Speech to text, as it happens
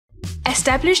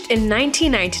Established in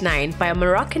 1999 by a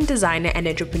Moroccan designer and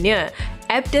entrepreneur,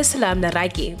 Abdeslam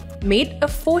Laraki made a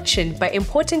fortune by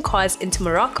importing cars into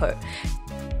Morocco.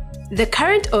 The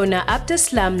current owner,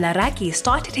 Abdeslam Laraki,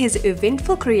 started his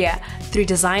eventful career through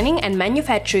designing and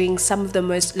manufacturing some of the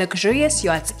most luxurious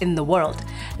yachts in the world.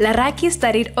 Laraki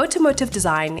studied automotive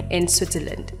design in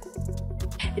Switzerland.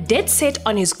 Dead set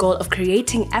on his goal of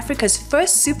creating Africa's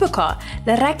first supercar,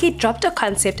 Laraki dropped a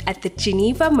concept at the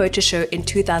Geneva Motor Show in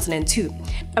 2002.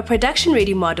 A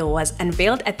production-ready model was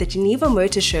unveiled at the Geneva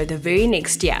Motor Show the very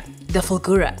next year, the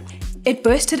Fulgura. It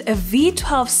boasted a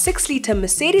V12 6-liter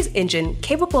Mercedes engine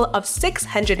capable of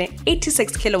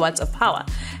 686 kilowatts of power.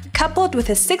 Coupled with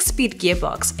a 6-speed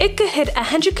gearbox, it could hit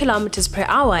 100 kilometers per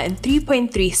hour in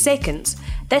 3.3 seconds.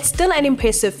 That's still an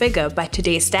impressive figure by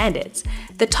today's standards.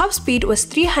 The top speed was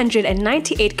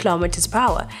 398 kilometers per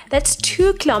hour. That's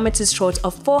 2 kilometers short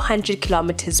of 400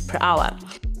 kilometers per hour.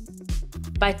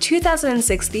 By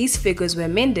 2006, these figures were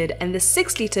amended and the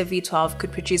 6-liter V12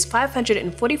 could produce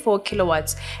 544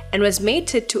 kilowatts and was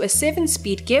mated to a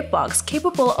 7-speed gearbox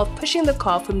capable of pushing the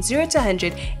car from 0 to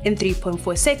 100 in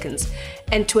 3.4 seconds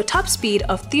and to a top speed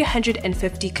of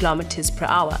 350 kilometers per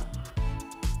hour.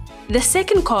 The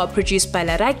second car produced by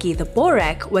Laraki, the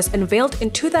Borak, was unveiled in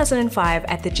 2005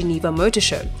 at the Geneva Motor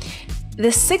Show. The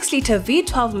 6-liter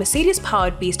V12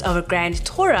 Mercedes-powered beast of a Grand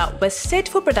Tourer was set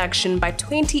for production by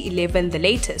 2011 the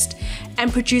latest,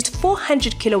 and produced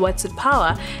 400 kilowatts of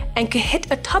power and could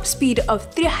hit a top speed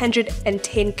of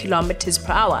 310 kilometers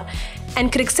per hour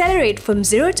and could accelerate from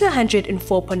 0 to 100 in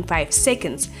 4.5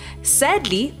 seconds.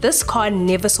 Sadly, this car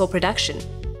never saw production.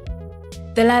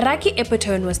 The Laraki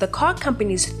Epitone was the car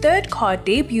company's third car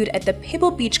debuted at the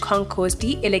Pebble Beach Concours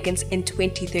d'Elegance in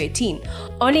 2013.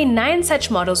 Only 9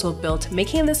 such models were built,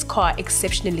 making this car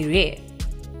exceptionally rare.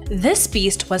 This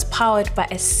beast was powered by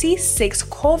a C6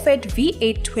 Corvette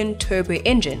V8 twin-turbo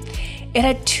engine. It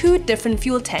had 2 different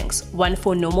fuel tanks, one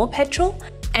for normal petrol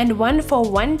and one for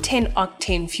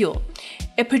 110-octane fuel.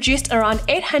 It produced around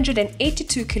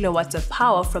 882 kilowatts of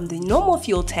power from the normal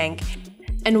fuel tank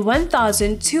and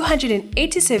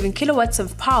 1,287 kilowatts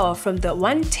of power from the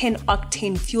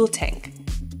 110-octane fuel tank.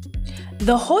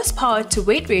 The horsepower to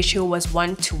weight ratio was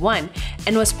 1:1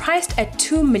 and was priced at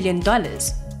 $2 million.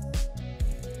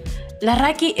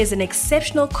 Laraki is an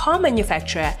exceptional car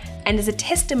manufacturer and is a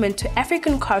testament to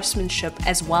African craftsmanship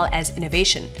as well as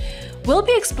innovation. We'll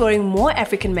be exploring more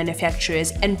African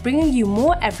manufacturers and bringing you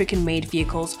more African-made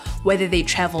vehicles, whether they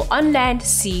travel on land,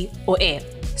 sea, or air.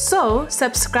 So,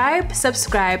 subscribe.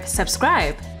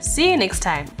 See you next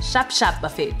time. Shap shap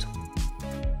bafethu.